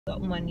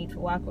something I need to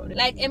walk out.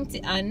 Like empty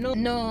and no.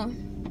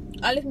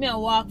 All if me I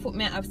walk, foot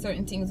me I have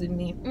certain things with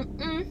me.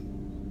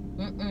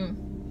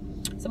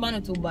 Some are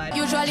not too bad.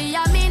 Usually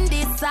I'm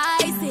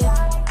indecisive,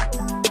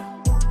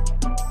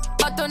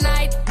 but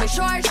tonight me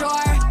sure.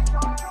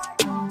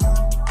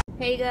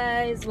 Hey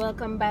guys,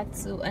 welcome back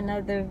to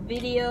another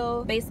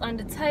video. Based on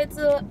the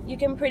title, you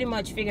can pretty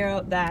much figure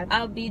out that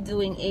I'll be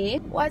doing a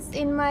what's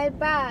in my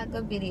bag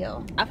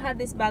video. I've had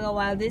this bag a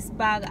while. This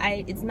bag,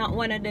 it's not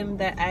one of them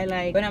that I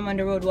like when I'm on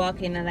the road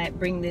walking and like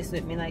bring this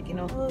with me, like, you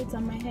know, oh, it's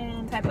on my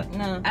hand type of.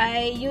 No,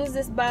 I use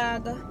this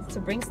bag to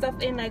bring stuff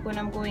in, like when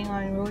I'm going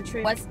on road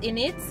trip. What's in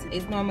it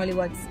is normally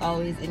what's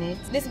always in it.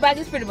 This bag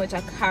is pretty much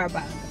a car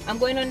bag. I'm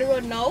going on the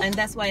road now, and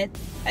that's why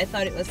I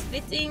thought it was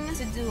fitting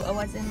to do a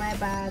what's in my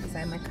bag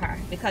inside my car,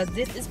 because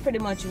this is pretty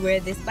much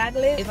where this bag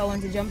lives. If I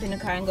want to jump in the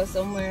car and go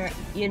somewhere,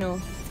 you know,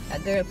 a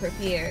girl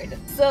prepared.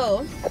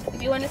 So if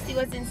you want to see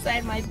what's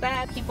inside my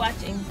bag, keep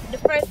watching. The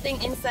first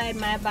thing inside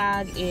my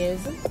bag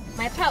is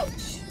my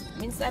pouch.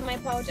 Inside my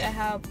pouch I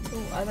have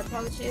two other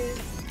pouches.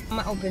 I'm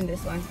gonna open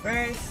this one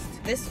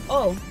first. This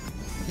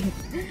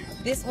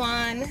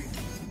one,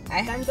 I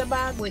have a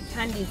bag with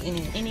candies in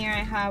it. In here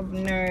I have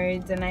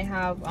Nerds and I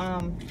have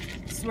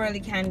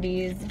swirly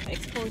candies.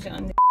 Exposure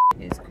on the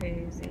is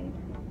crazy.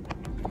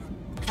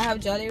 I have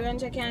Jolly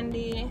Rancher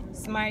candy,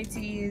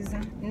 Smarties,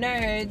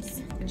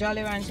 Nerds,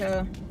 Jolly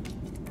Rancher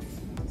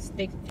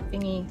stick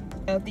thingy.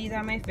 So these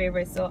are my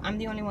favorites, so I'm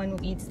the only one who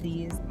eats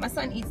these. My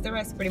son eats the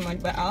rest pretty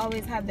much, but I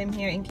always have them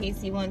here in case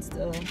he wants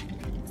to.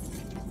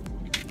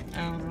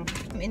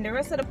 In the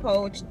rest of the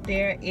pouch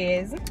there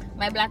is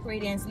my Black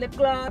Radiance lip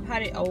gloss. I've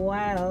had it a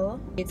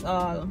while. It's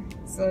all,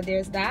 so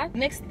there's that.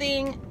 Next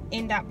thing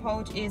in that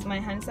pouch is my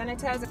hand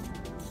sanitizer.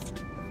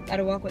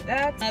 Gotta work with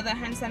that. Another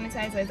hand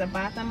sanitizer is a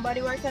Bath and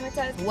Body Works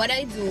sanitizer. What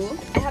I do,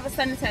 I have a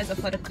sanitizer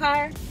for the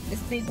car, this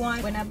big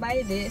one. When I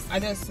buy this,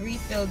 I just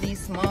refill these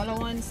smaller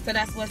ones, so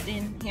that's what's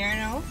in here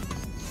now.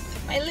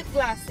 My lip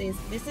glosses,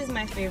 this is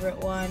my favorite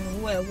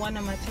one, well, one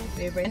of my two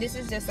favorites, and this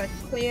is just a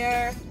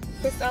clear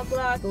crystal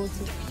gloss. Go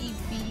to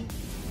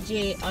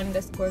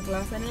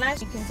PBJ_gloss and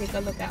lash. You can take a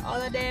look at all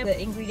of them, the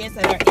ingredients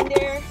that are in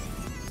there.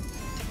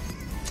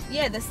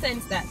 Yeah, the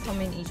scents that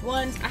come in each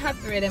one. I have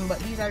 3 of them, but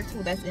these are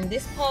 2 that's in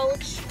this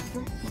pouch.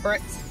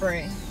 Bird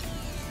spray.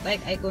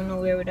 Like, I go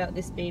nowhere without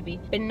this baby.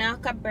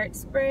 Banaka bird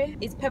spray.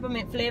 It's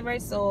peppermint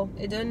flavored, so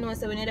you don't know,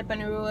 so when you're up on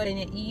the road and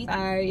you eat,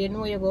 or you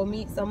know you go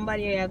meet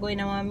somebody, or you're going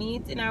to a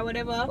meeting or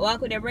whatever,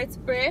 walk with a bird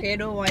spray. You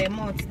don't want your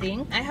mouth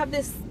sting. I have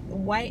this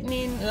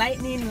lightning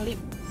lip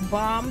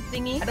balm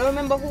thingy. I don't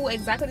remember who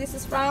exactly this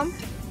is from.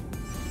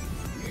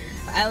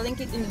 I'll link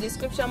it in the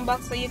description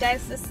box for you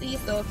guys to see,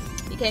 so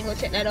you can go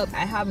check that out.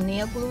 I have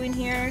nail glue in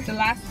here. The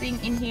last thing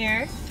in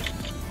here,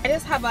 I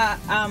just have a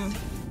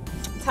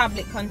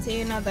tablet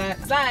container. That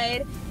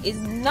side is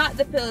not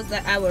the pills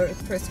that I will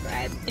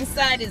prescribe.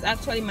 Inside is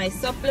actually my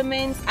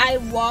supplements. I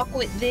walk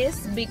with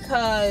this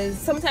because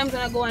sometimes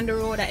when I go on the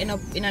road I end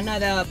up in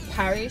another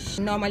parish.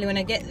 Normally when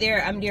I get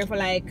there, I'm there for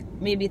like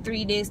maybe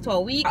 3 days to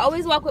a week. I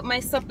always walk with my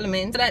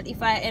supplements so that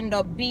if I end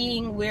up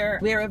being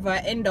wherever I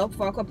end up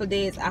for a couple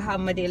days, I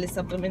have my daily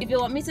supplement. If you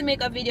want me to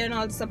make a video on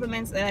all the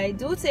supplements that I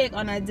do take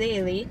on a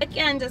daily, you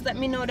can just let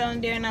me know down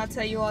there and I'll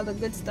tell you all the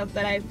good stuff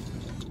that I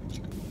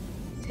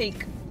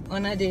take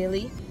on a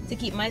daily to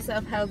keep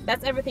myself healthy.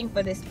 That's everything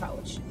for this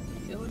pouch.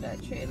 Yo,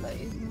 that trailer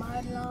is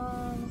mad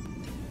long.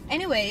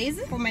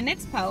 Anyways, for my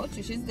next pouch,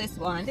 which is this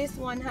one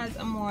has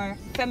a more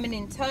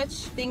feminine touch,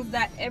 things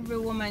that every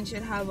woman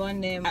should have on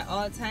them at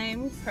all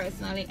times.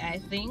 Personally, I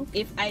think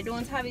if I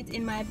don't have it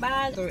in my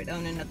bag, throw it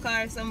down in the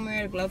car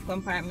somewhere, glove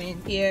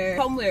compartment here,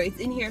 somewhere. It's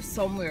in here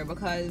somewhere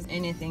because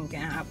anything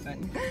can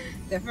happen.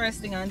 The first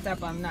thing on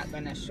top I'm not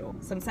gonna show.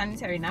 Some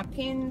sanitary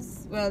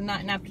napkins, well,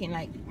 not napkin,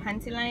 like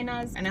panty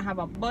liners, and I have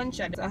a bunch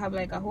of them. So I have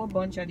like a whole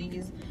bunch of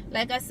these.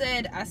 Like I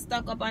said, I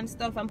stock up on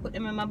stuff and put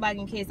them in my bag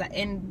in case I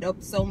end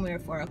up somewhere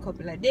for a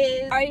couple of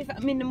days, or if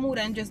I'm in the mood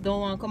and just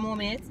don't want to come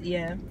home yet.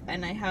 Yeah,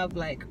 and I have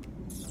like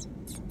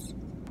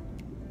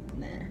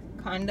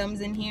condoms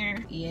in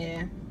here.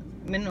 Yeah,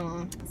 me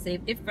know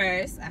safety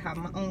first. I have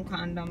my own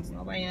condoms,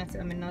 nobody has to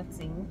tell me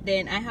nothing.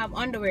 Then I have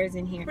underwears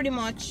in here. Pretty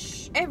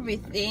much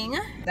everything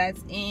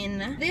that's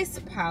in this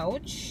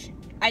pouch.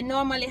 I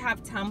normally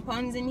have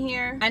tampons in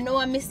here. I know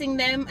I'm missing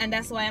them, and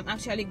that's why I'm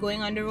actually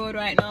going on the road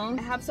right now.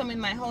 I have some in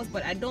my house,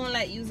 but I don't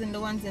like using the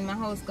ones in my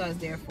house because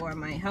they're for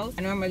my house.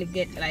 I normally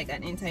get like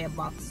an entire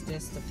box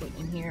just to put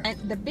in here. And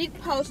the big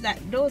pouch that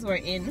those were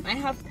in, I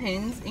have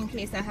pens in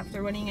case I have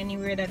to run in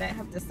anywhere that I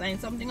have to sign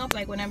something up,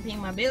 like when I'm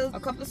paying my bills. A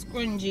couple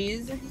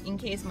scrunchies in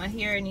case my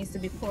hair needs to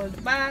be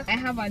pulled back. I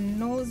have a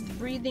nose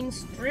breathing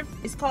strip.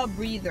 It's called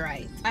Breathe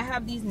Right. I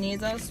have these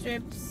nasal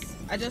strips.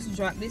 I just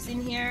drop this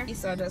in here,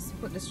 so I just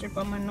put the strip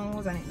on my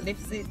nose and it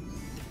lifts it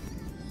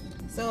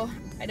so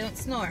I don't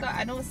snore. So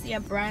I don't see a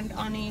brand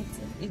on it.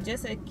 It's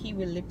just a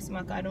Kiwi lip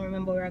smack. I don't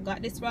remember where I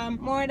got this from.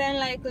 More than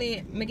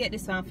likely me get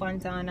this from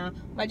Fontana.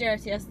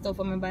 Majority of stuff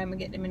when I buy, I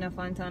get them in a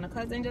Fontana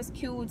because they're just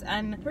cute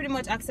and pretty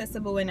much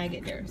accessible when I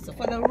get there. So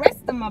for the rest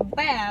of my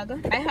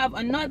bag, I have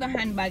another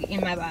handbag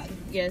in my bag.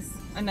 Yes,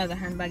 another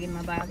handbag in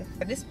my bag.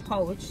 This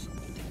pouch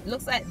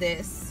looks like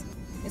this.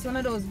 It's one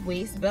of those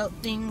waist belt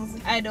things.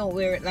 I don't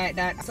wear it like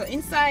that. So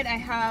inside I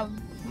have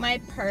my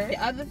purse.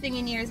 The other thing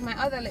in here is my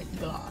other lip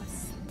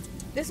gloss.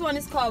 This one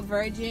is called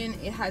Virgin.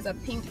 It has a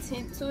pink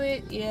tint to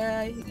it.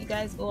 Yeah, you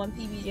guys go on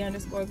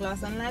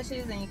PBJ_gloss and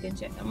lashes and you can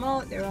check them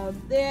out. They're all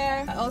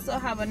there. I also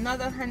have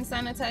another hand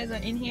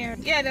sanitizer in here.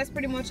 Yeah, that's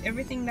pretty much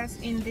everything that's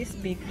in this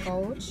big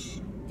pouch.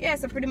 Yeah,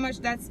 so pretty much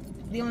that's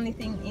the only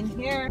thing in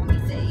here.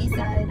 Me say east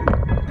side.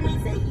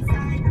 Me say east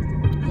side.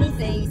 Me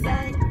say east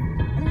side.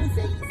 Me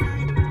say east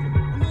side.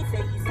 Me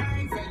say east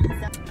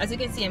side. As you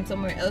can see, I'm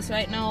somewhere else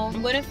right now.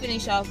 I'm going to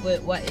finish off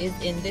with what is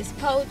in this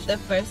pouch. The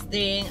first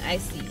thing I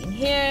see in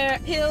here,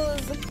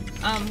 pills,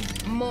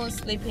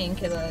 mostly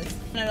painkillers.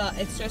 Another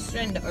extra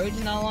strength, the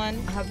original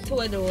one. I have 2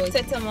 of those.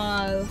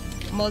 Cetamol,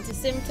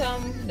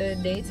 multi-symptom, the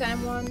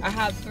daytime one. I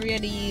have 3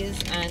 of these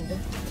and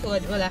 2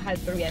 of, well, I had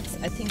 3. I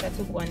think I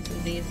took 1 2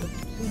 days.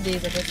 2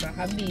 days ago, so I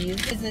have these.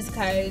 Business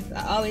cards.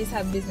 I always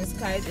have business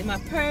cards in my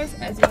purse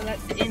as well as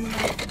in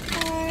my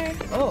car.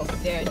 Oh,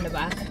 they're in the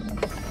back.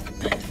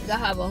 I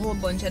have a whole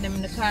bunch of them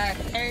in the car.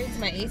 Cards,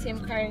 my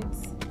ATM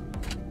cards.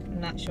 I'm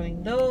not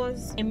showing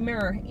those. A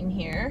mirror in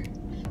here.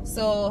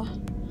 So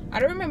I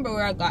don't remember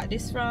where I got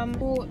this from.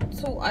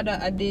 Two other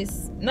of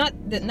this, not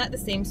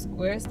the same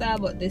square style,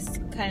 but this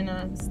kind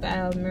of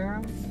style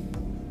mirror.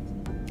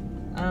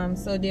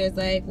 So there's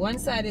like one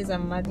side is a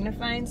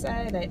magnifying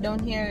side, like down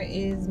here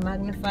is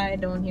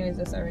magnified, down here is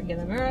just a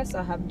regular mirror. So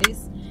I have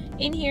this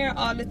in here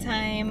all the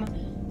time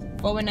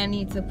for when I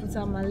need to put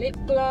on my lip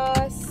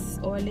gloss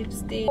or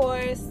lipstick. Of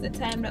course, the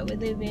time that we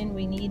live in,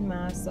 we need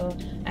masks, so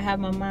I have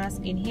my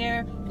mask in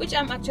here, which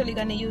I'm actually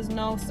gonna use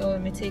now. So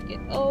let me take it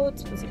out,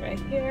 put it right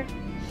here.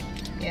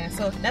 Yeah,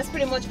 so that's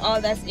pretty much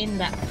all that's in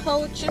that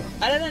pouch.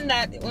 Other than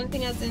that, the only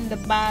thing that's in the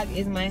bag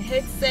is my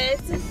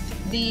headset.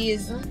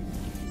 These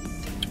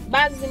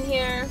bags in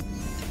here,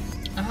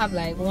 I have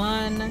like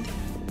 1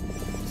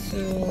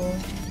 2,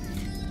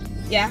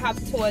 yeah, I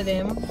have 2 of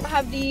them. I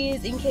have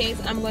these in case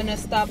I'm gonna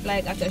stop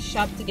like at a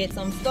shop to get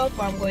some stuff,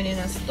 or I'm going in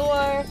a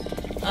store.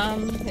 I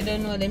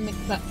don't know, they make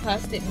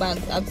plastic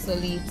bags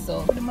obsolete.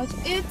 So pretty much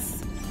it.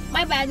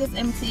 My bag is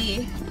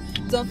empty.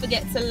 Don't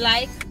forget to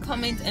like,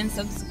 comment and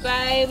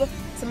subscribe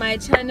to my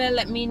channel.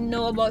 Let me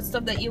know about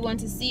stuff that you want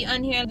to see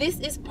on here. This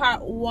is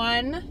part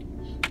 1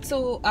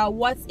 to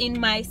what's in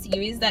my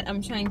series that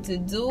I'm trying to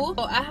do.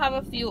 So I have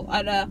a few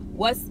other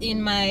what's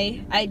in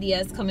my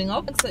ideas coming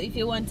up. So if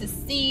you want to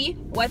see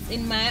what's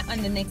in my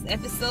on the next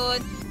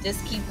episode,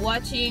 just keep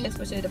watching,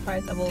 especially the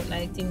parts about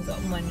like things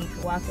that money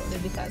to walk out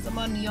with, because I'm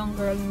a young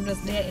girl who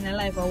just there in a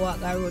life I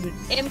walk a road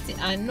with empty.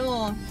 And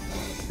no,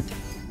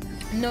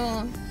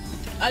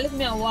 all if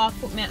me I walk,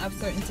 put me have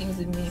certain things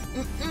with me.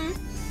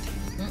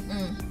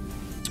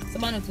 So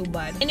man, not too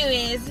bad.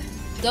 Anyways,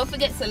 don't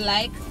forget to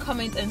like,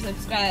 comment and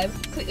subscribe.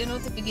 Click the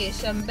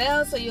notification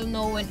bell so you'll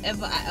know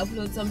whenever I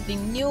upload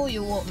something new.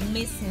 You won't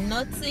miss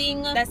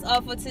nothing. That's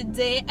all for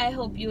today. I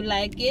hope you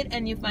like it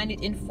and you find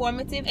it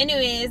informative.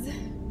 Anyways,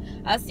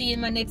 I'll see you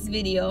in my next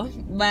video.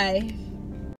 Bye.